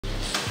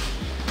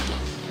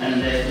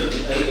And are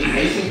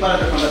you seeing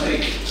paragraph number 3?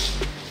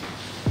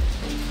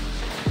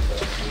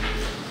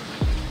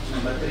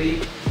 Number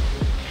 3.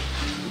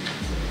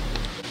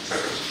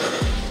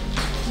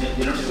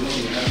 You're not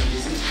removing it.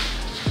 This is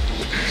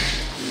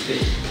this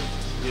page.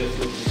 You have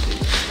to this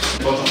page.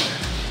 Bottom.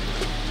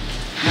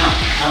 Now,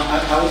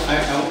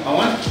 I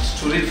want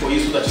to read for you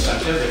so that you can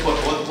tell the court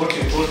what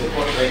you told the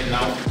court right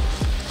now.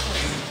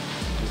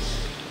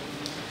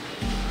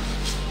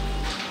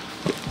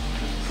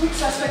 Which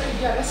suspect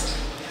did you arrest?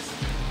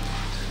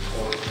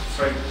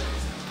 Right.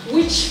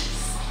 Which,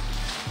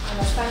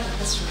 understand the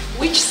question,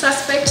 which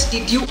suspect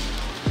did you?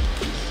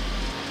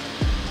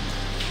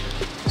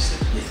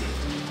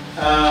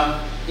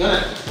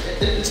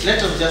 Yes.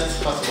 Let us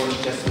just first of all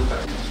just look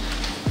at it.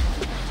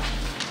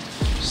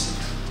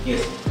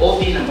 Yes,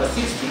 OB number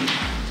 60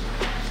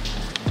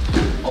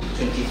 of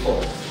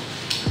 24,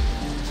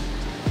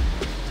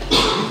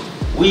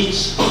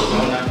 which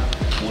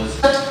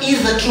was. That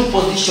is the true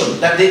position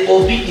that the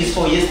OB is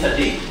for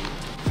yesterday.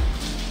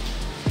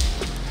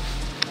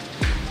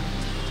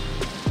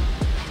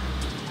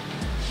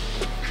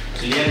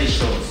 Clearly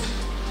shows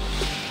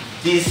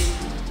this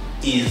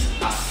is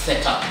a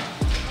setup.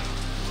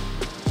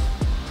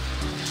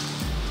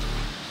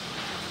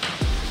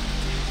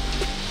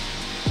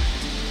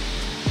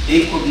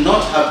 They could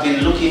not have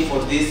been looking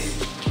for these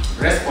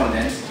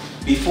respondents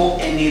before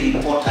any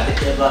report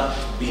had ever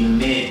been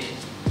made.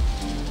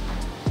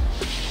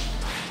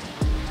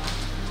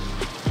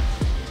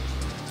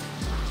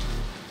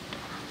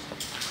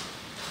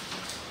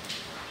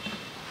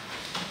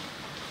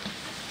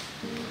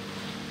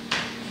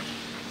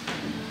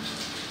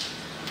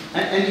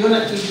 And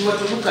if you were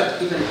to look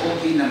at even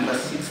OB number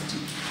 60,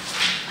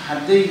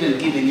 had they even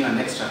given you an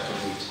extract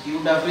of it, you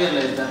would have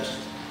realized that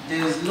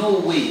there is no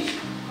way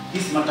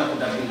this matter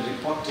could have been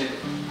reported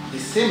the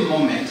same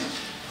moment,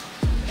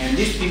 and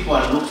these people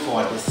are looked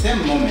for at the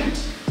same moment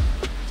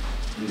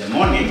in the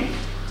morning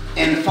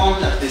and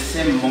found at the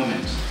same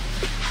moment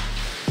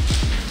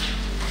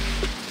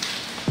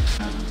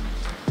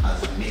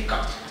as a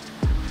makeup.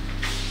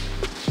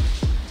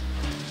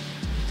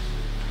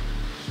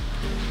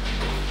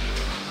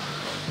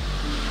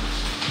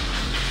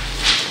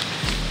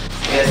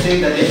 They are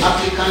saying that the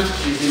applicant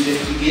is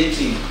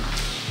investigating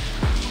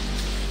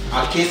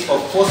a case of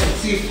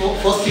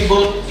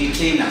forcible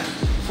detainer.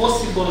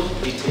 Forcible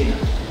detainer.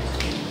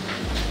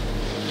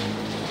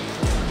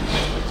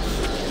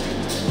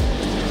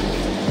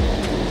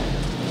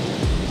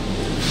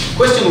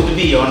 Question would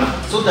be, Your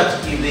Honor, so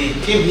that if they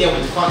came here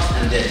with facts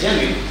and they're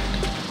genuine,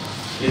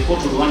 the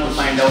court would want to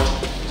find out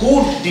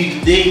who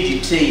did they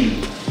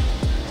detain.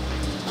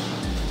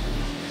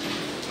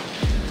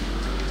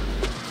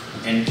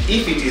 And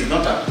if it is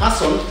not a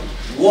person,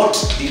 what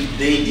did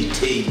they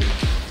detain?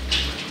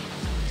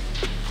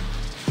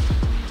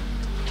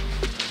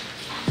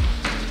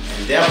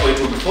 And therefore it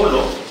would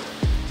follow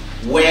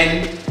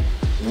when,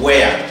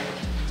 where.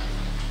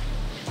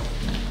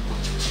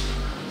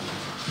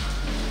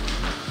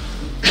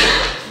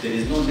 There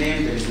is no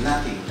name, there is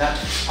nothing. That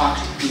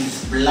fact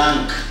is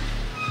blank.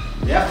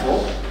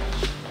 Therefore,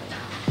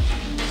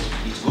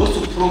 it goes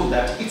to prove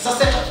that it's a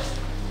setup.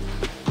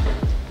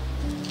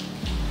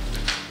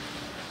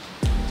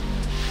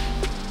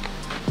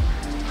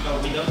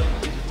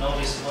 Now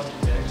respond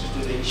directly to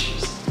the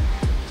issues.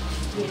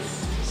 Yes.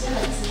 So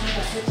that is not a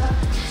setup.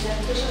 The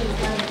application is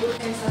done in good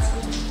and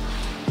suspect.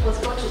 Was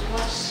brought to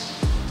court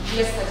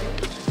yesterday,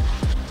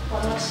 or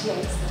not here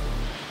yesterday.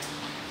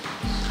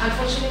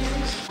 Unfortunately, the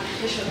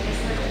application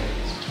yesterday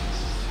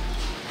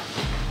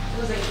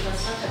was a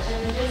infrastructure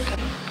challenges,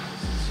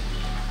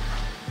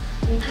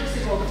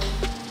 inclusive of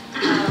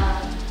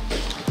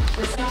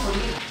the sample.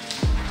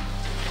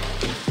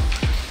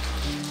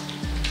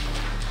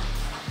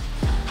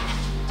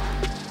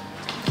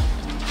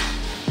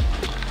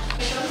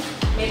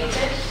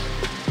 Merited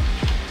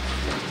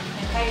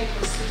and kindly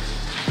proceed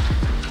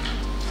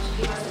to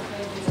give us the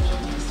findings of the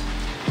minister.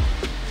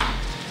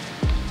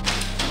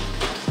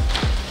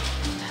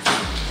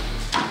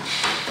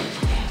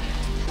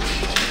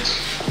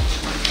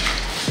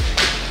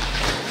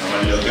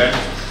 Are you okay?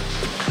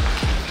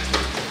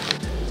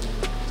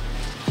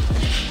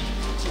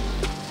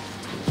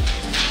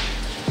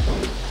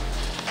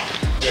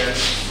 Yes,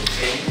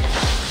 okay.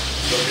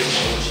 Nothing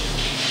more.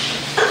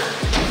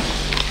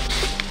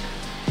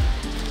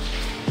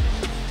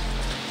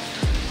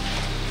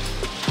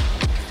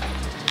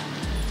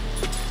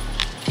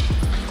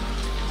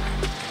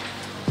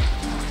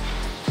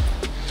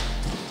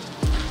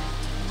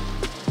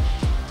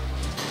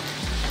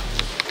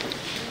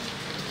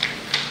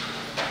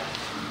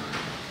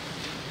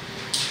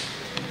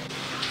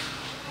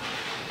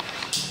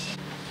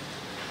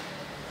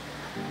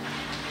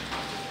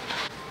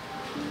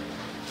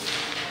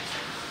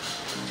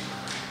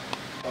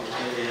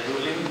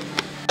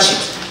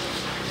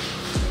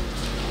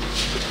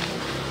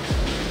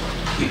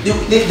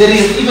 There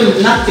is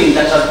even nothing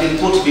that has been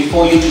put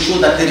before you to show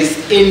that there is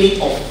any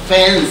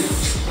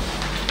offense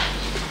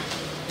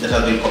that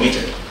has been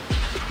committed.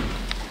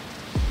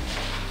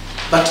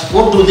 But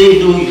what do they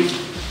do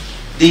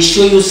they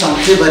show you some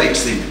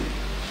favoritism.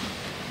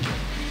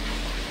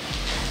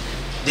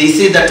 They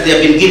say that they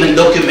have been given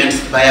documents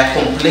by a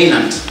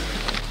complainant.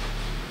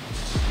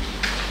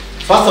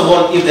 First of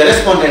all, if the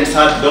respondents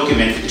had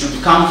documents, it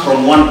would come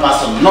from one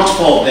person, not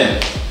 4 of them.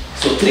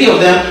 So 3 of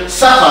them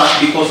suffer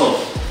because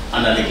of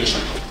an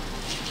allegation.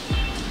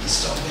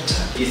 Mr.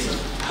 Ombeta. Yes, sir.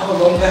 How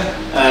long then?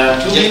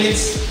 2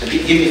 minutes.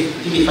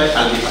 Give me 5.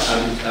 I'll be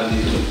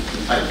doing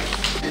 5.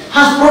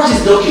 Has brought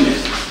his document.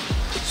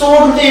 So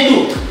what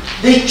do?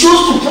 They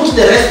choose to put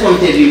the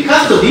respondent in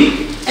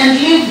custody and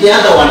leave the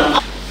other one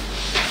out.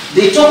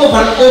 They talk of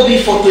an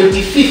OB for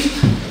 25th,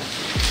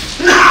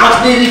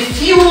 but they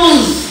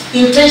refuse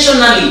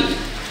intentionally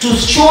to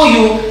show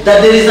you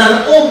that there is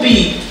an OB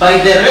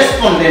by the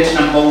respondent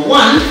number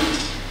 1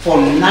 for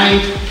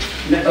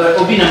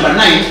OB number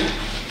 9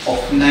 of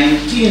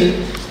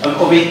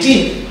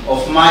 18th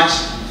of March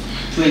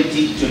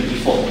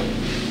 2024.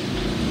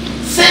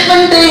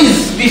 7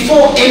 days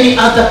before any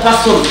other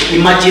person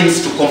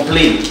imagines to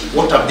complain.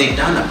 What have they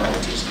done about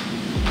it?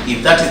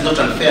 If that is not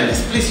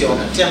unfairness, please, Your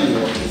Honor, tell me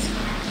what is.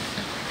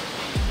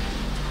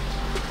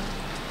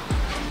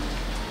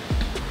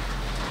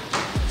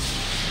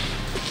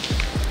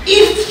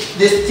 If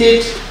the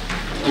state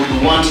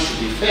would want to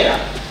be fair,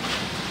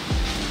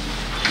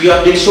 you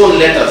have been shown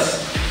letters.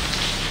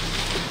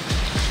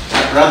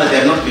 Rather, they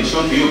have not been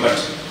shown to you, but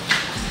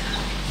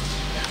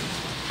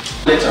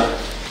letter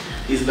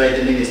is by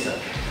the minister,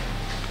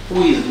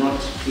 who is not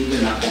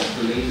even a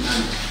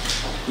complainant.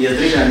 He has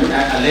written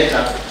a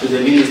letter to the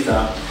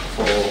minister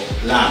for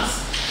lands.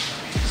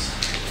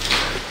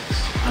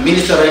 A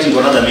minister writing to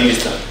another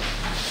minister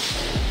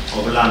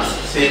of lands,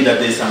 saying that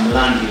there is some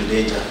land in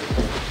danger.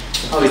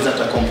 How is that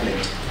a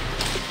complaint?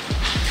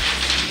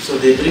 So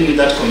they bring you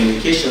that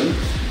communication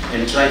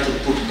and try to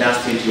put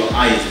dust into your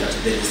eyes that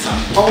there is some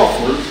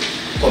powerful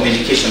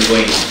communication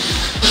going on.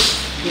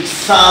 It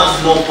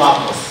serves no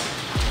purpose.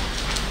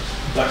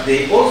 But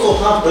they also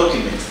have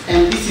documents,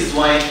 and this is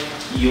why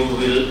you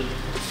will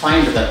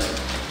find that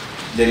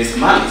there is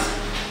malice.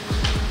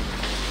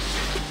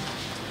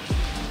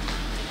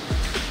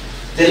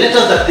 The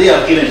letters that they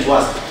have given to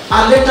us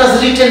are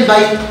letters written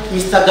by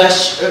Mr.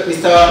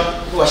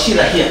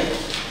 Washira here.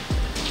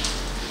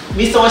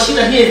 Mr.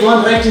 Washira here is the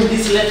one writing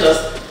these letters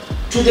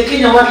to the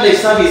Kenya Wildlife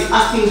Service,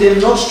 asking them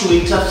not to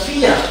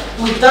interfere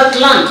with that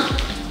land.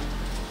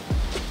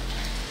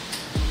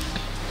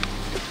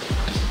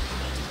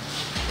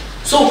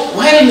 So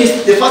while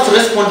the first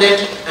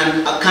respondent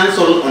and a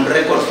counsel on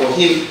record for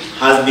him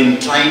has been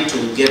trying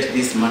to get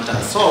this matter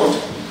solved,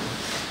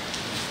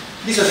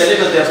 these are the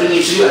letters they are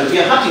bringing to you, and we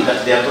are happy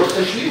that they are brought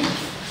to you.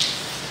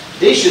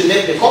 They should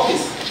make the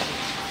copies.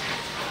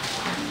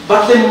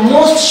 But the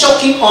most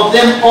shocking of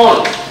them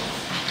all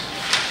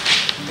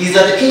is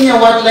that the Kenya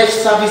Wildlife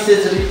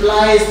Services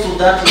replies to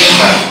that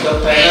letter,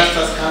 Dr.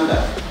 Erastus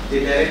Kanga, the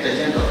Director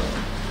General.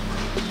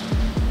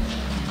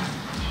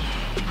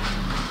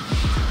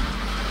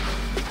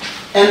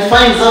 And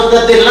finds out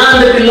that the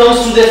land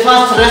belongs to the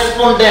first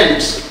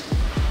respondent.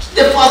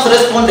 The first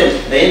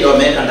respondent, the end of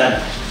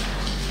Ombeta.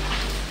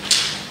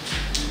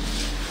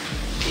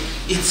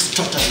 It's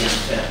totally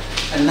unfair.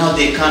 And now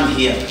they come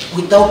here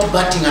without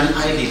batting an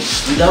eyelid,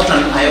 without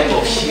an iota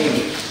of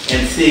shame,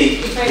 and say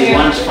they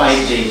want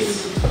 5 days.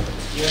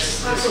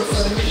 Yes. Counsel,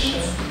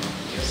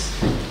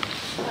 Yes.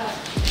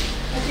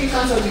 I think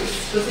counsel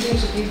is proceeding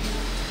to give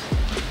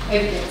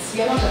evidence.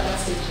 We are not at that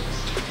stage.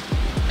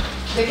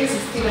 The case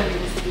is still under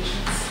investigation.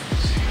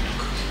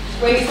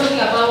 When he's talking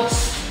about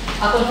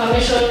a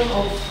confirmation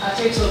of a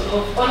title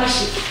of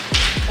ownership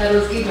that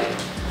was given,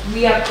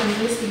 we are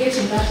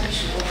investigating that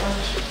issue of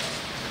ownership.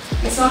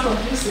 It's not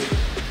conclusive.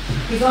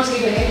 He's not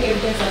given any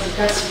evidence as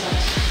regards to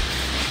that.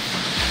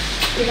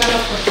 We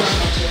cannot confirm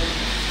that yet.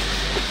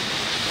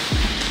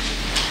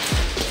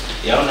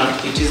 Your Honor,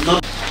 it is not.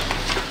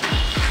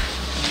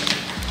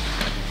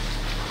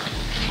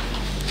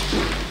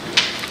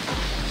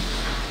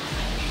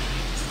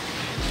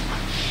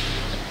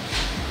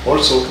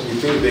 Also, we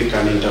think they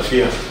can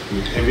interfere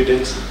with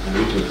evidence and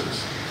witnesses.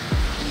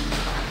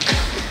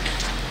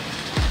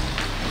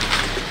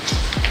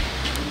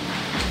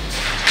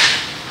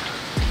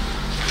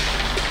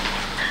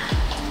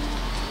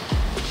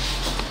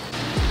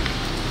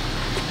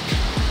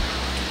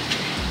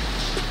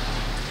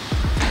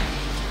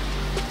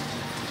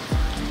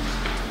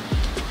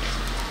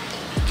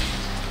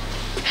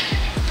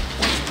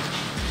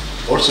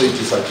 Also, it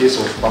is a case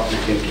of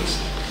public interest.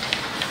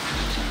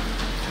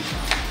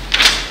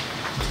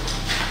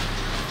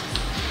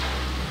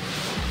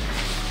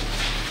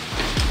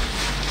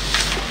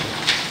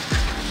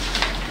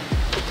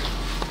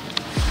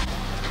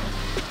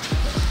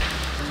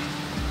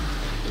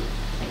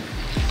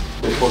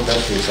 Before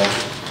that is a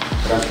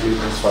grant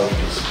witness 5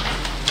 days.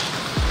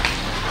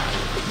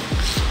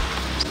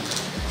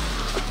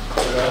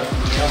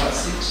 We have a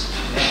seat.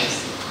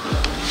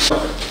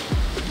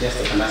 Just I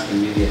can ask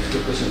maybe a few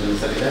questions on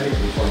solidarity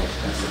before I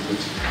can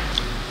submit.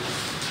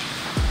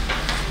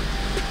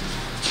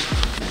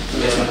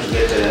 Just want to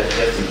get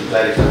just to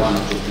clarify 1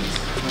 or 2 things.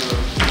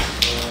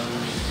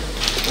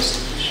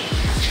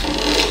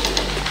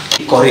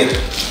 Korir.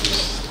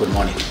 Good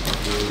morning.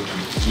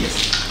 Yes.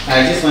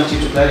 I just want you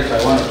to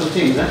clarify one or two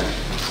things.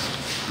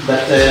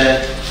 That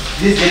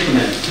these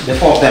gentlemen, the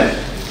four of them,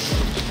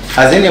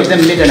 has any of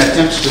them made an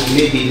attempt to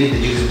maybe leave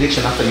the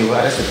jurisdiction after you were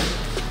arrested?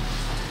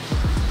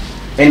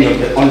 Only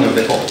of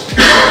the four?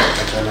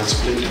 I can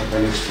explain to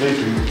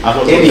you.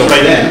 Any of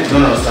them?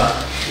 No, sir.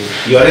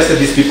 You arrested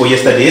these people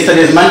yesterday.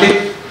 Yesterday is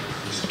Monday?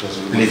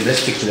 Please, let's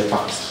stick to the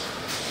facts.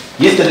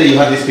 Yesterday you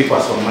had these people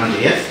as from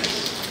Monday, yes?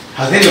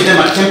 Has any of them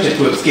attempted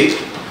to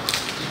escape?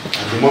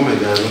 At the moment,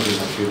 they are not in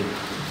the field.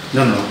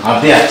 No.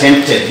 Have they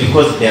attempted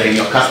because they are in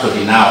your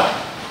custody now?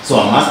 So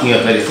I'm asking you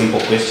a very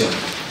simple question.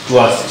 To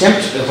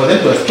attempt for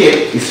them to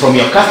escape is from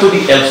your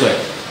custody elsewhere.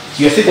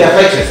 You see their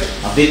flight.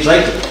 Have they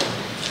tried to?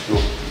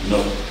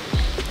 No.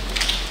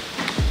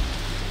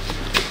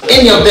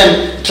 Any of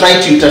them try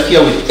to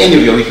interfere with any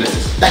of your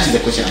witnesses? That is the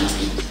question I'm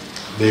asking.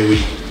 They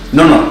will.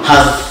 No.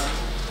 Has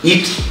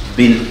it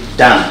been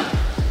done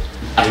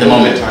at the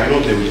moment? I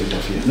know they will interfere.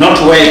 Not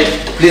when.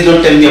 Please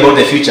don't tell me about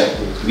the future.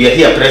 We are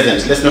here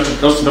present. Let's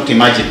not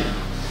imagine.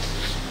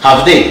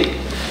 Have they?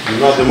 You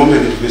know, at the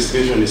moment, the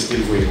investigation is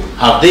still going on.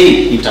 Have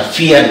they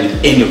interfered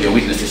with any of your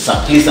witnesses?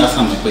 Sir, please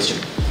answer my question.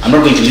 I'm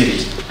not going to leave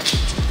it.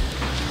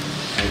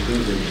 I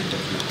think they will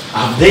interfere.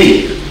 Have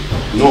they?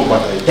 No,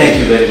 but I... Thank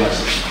you very much.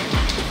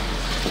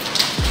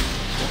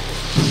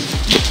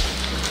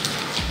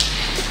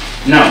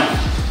 Now,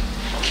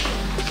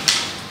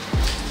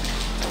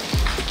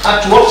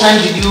 at what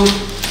time did you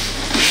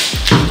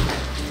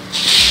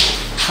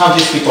have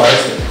these people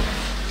arrested?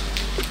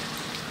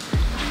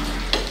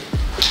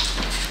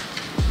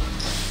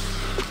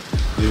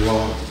 They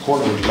were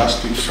called on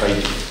last week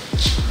Friday,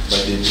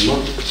 but they did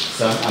not.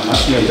 Sir, I'm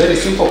asking a very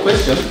simple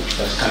question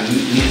that can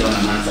lead on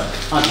an answer.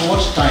 At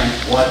what time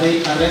were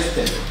they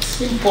arrested?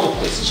 Simple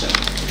question.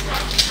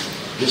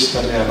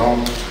 Yesterday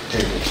around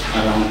 10.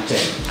 Around 10.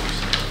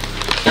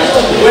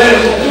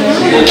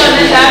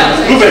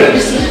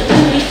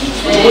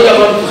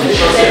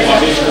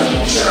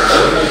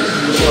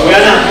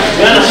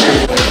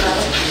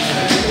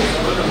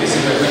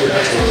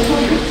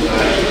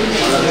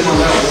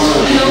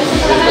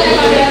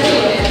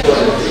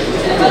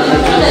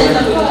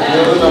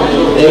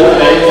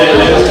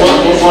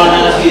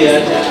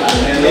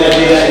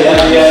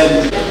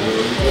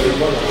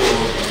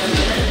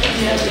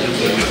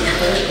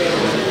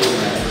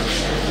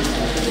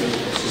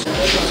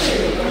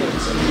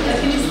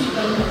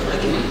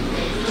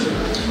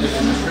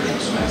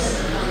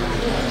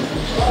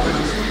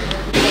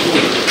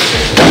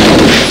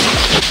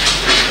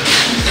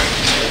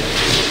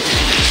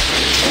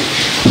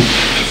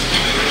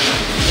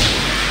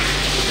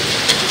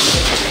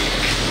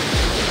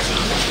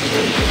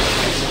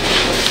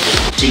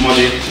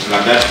 Timothy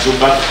Lagat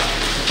Juba,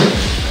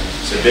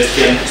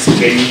 Sebastian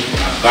Skeni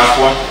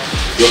Gakwa,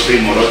 Geoffrey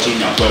Morochi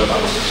Nyakweba.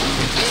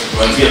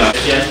 Kuanzia na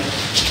Sebastian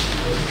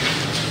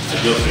na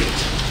Geoffrey.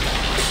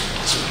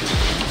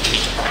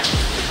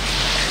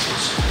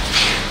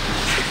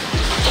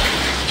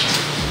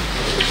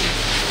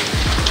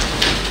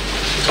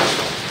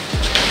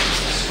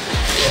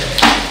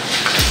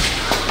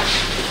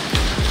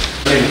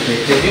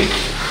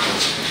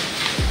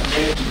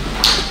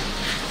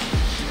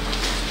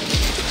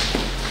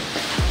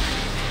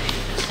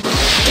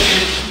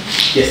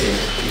 Yes, sir.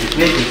 You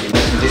play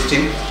with this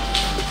team.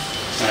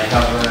 I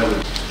have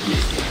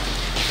yes.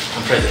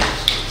 I'm present.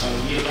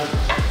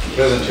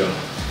 Present, John.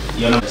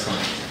 Your number is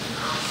fine.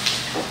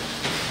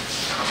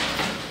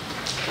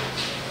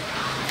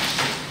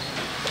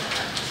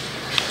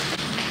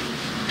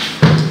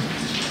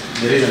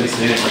 There is a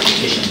miscellaneous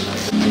application.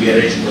 We are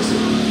ready to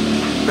proceed.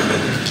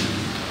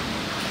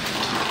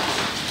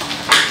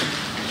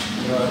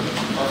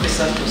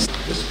 Officer,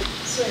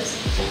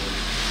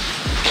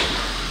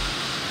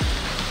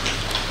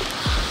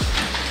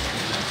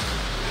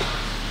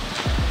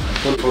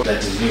 that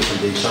is new from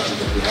the instructions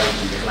that we have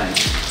from the client.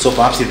 So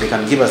perhaps if they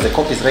can give us the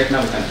copies right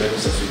now, we can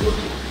produce as we go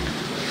through.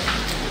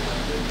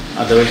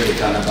 Otherwise, we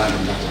can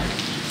abandon that line.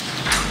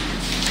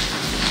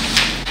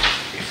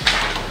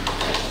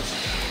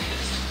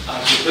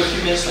 the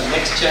documents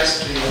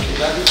annexed to your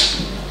affidavit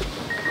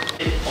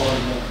or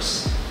notes.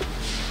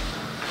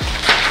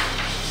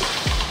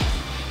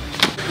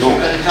 No. You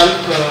can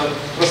help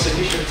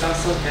prosecution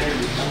counsel carry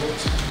the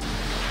notes.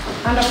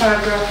 Under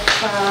paragraph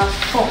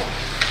 4.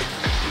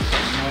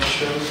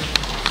 Motion.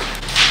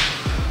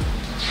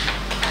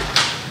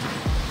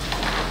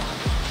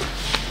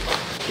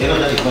 You know,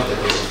 that is not the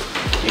question.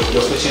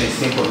 Your question is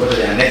simple, whether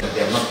they are net, but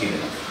they are not given.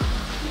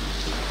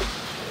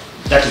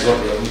 That is what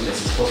the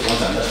witness is supposed to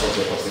want, and that's what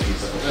the prosecutor is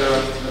supposed to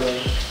want.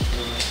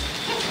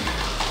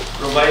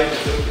 Provide the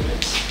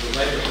documents.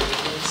 Provide the documents.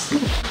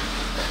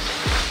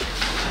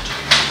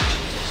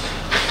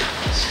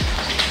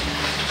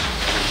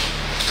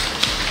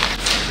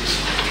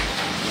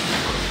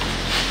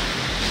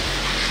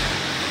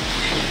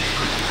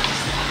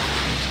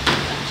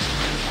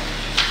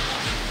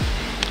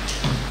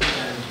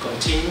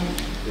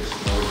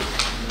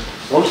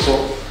 Also,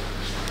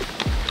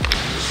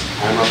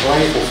 I am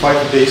applying for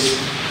 5 days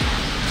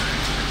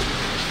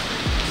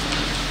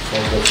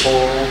the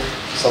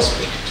 4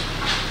 suspects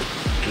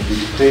to be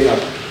detained at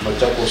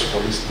Machakos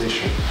Police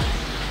Station.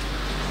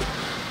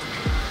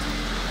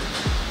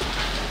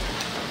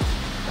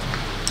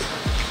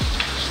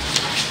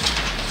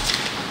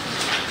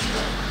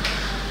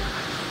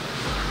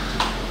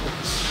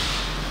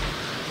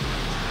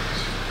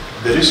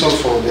 The reason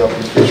for the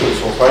application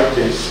for 5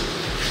 days,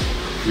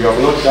 we have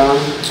not done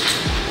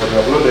or we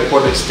have not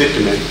recorded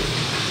statement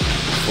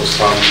for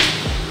some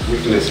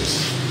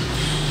witnesses.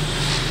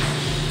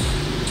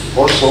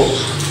 Also,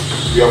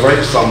 we have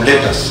written some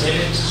letters.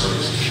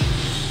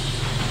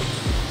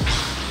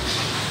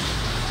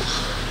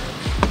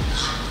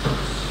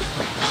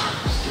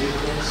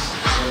 Statements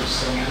from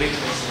some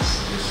witnesses.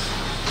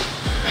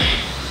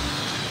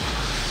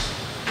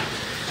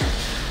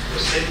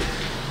 Proceed.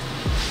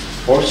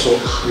 Also,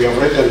 we have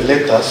written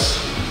letters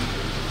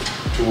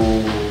to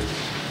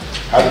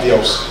Ardhi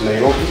House,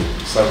 Nairobi,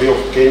 Survey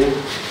of Kenya,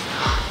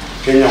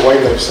 Kenya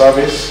Wildlife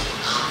Service,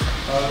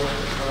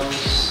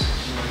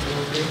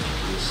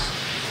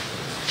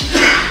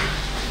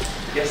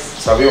 Yes.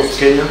 Survey of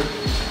Kenya,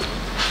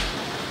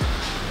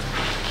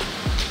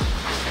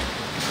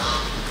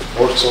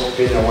 also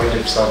Kenya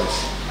Wildlife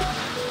Service.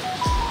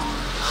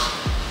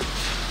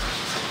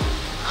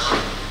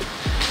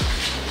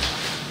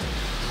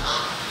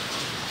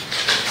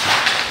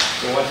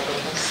 For what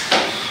purpose?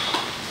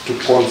 To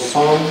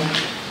confirm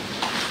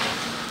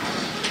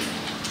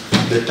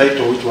the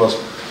title which was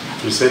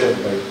presented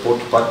by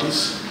both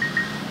parties.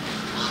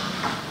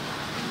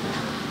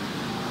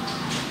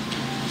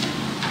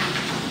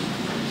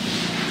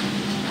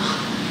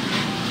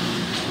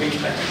 Which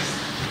parties?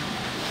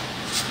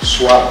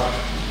 Swara,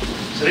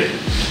 Sorry?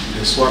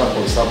 the Swara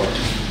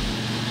conservative,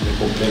 the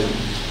complainant.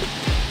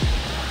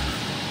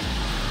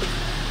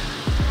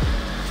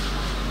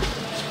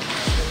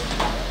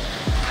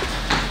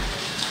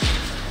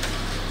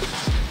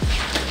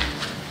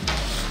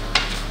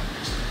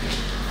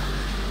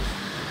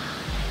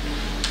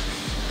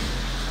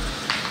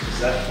 Is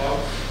that all?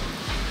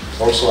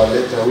 Also a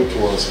letter which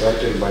was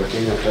written by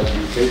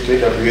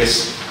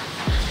KWS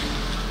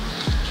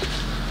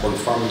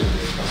confirming the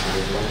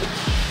personal law.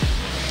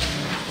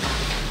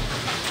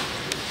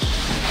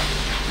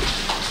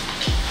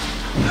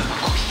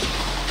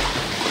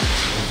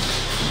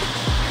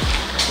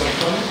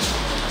 Confirm?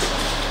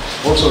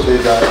 Also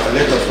there's a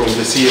letter from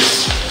the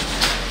CS.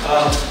 A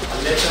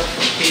letter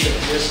from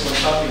KWS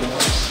confirming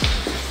what?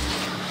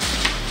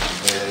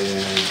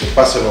 The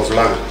parcel of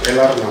land,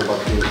 LR number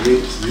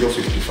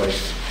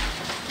 28055.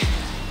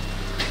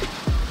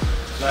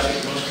 That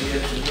is not clear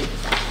to me.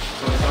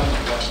 Confirm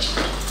what?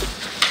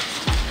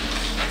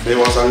 There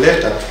was a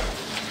letter.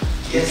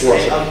 Yes, It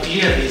was I'm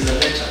clear there is a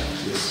letter.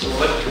 Yes. So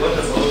what about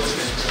the letter?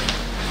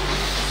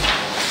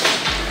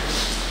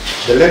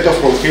 The letter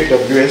from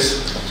KWS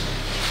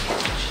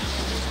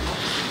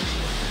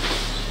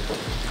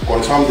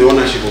confirmed the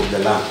ownership of the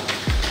land.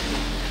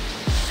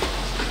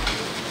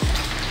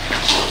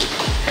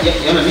 Yeah,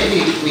 Your Honor, maybe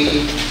we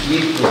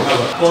need to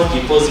have Upon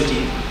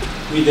depositing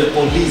with the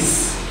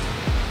police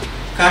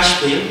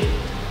cash bail,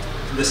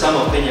 the sum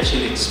of Kenya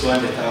shillings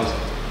 200,000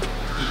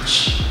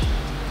 each,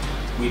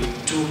 with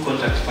 2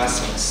 contact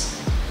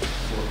persons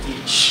for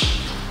each.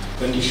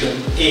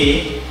 Condition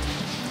A,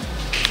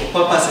 for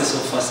purposes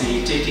of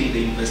facilitating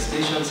the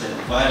investigations and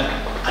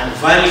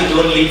valid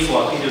only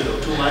for a period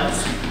of 2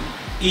 months,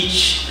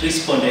 each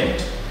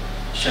respondent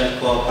shall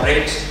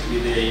cooperate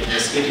with the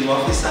investigating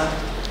officer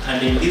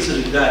and in this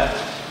regard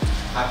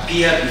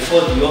appear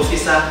before the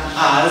officer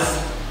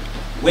as,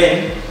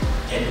 when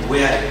and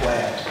where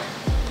required.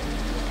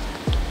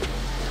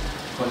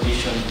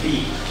 Condition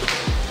B,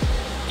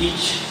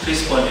 each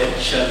respondent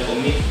shall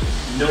commit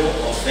no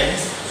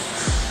offense,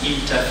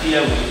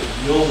 interfere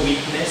with no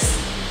witness.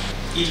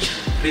 Each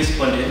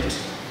respondent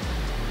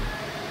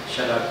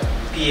shall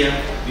appear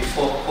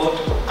before court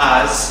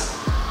as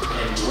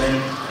and when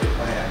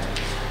required.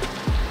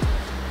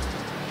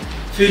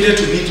 Failure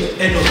to meet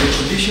any of the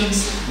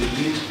conditions will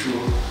lead to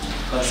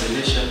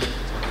cancellation of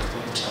the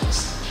bond terms.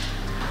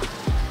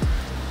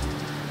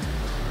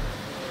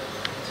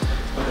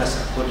 Orders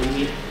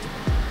accordingly.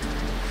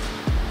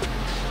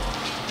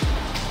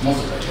 move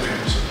the criteria.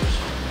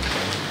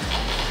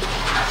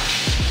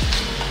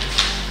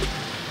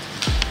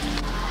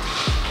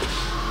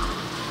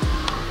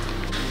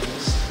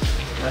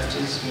 That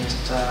is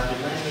Mr.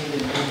 Reminding the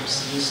names,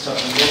 Mr.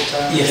 Ombeta.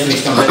 Yes,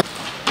 Mr. Ombeta.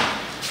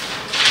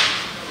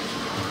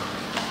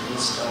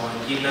 Mr.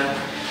 Wangila.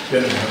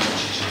 Very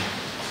much.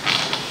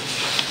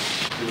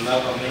 We'll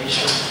have a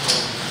mention.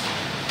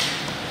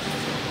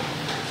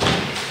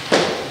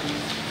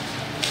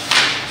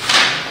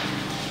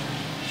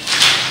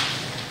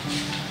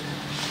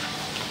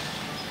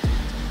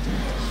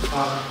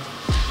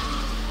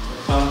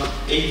 From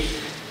 8th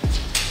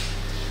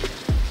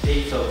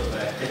of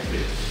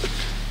April.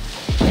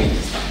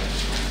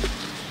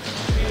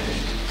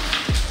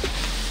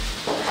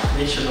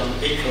 Mention on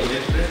 8th of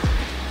April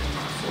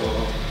for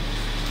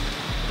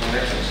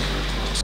corrections.